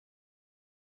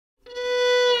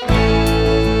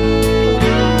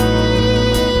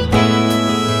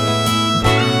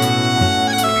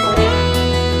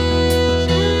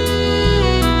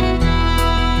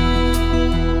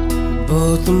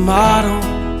a model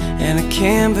and a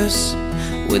canvas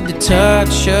with the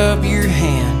touch of your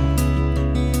hand.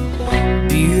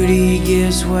 Beauty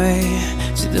gives way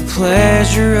to the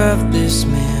pleasure of this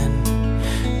man.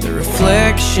 The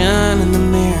reflection in the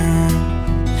mirror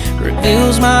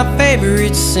reveals my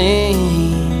favorite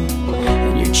scene,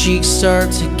 and your cheeks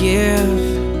start to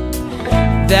give.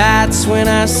 That's when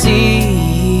I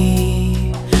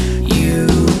see you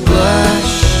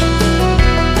blush,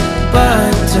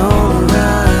 but don't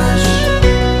rush.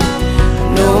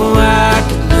 No, I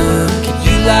could look at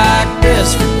you like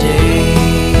this for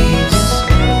days.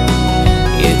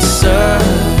 It's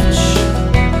such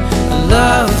a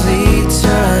lovely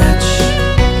touch,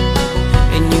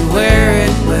 and you wear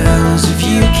it well, as if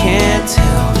you can't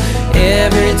tell.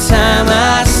 Every time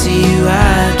I see you,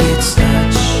 I get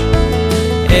such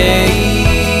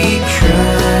a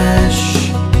crush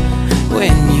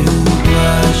when you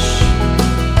blush.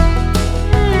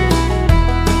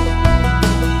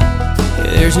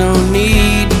 There's no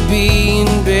need to be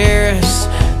embarrassed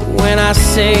when I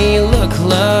say you look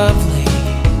lovely,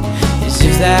 as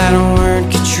if that word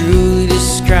could truly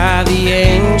describe the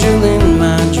angel in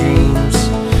my dreams.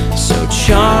 So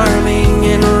charming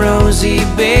and rosy,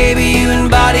 baby, you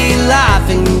embody life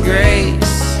and grace.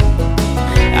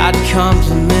 I'd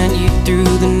compliment you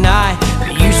through the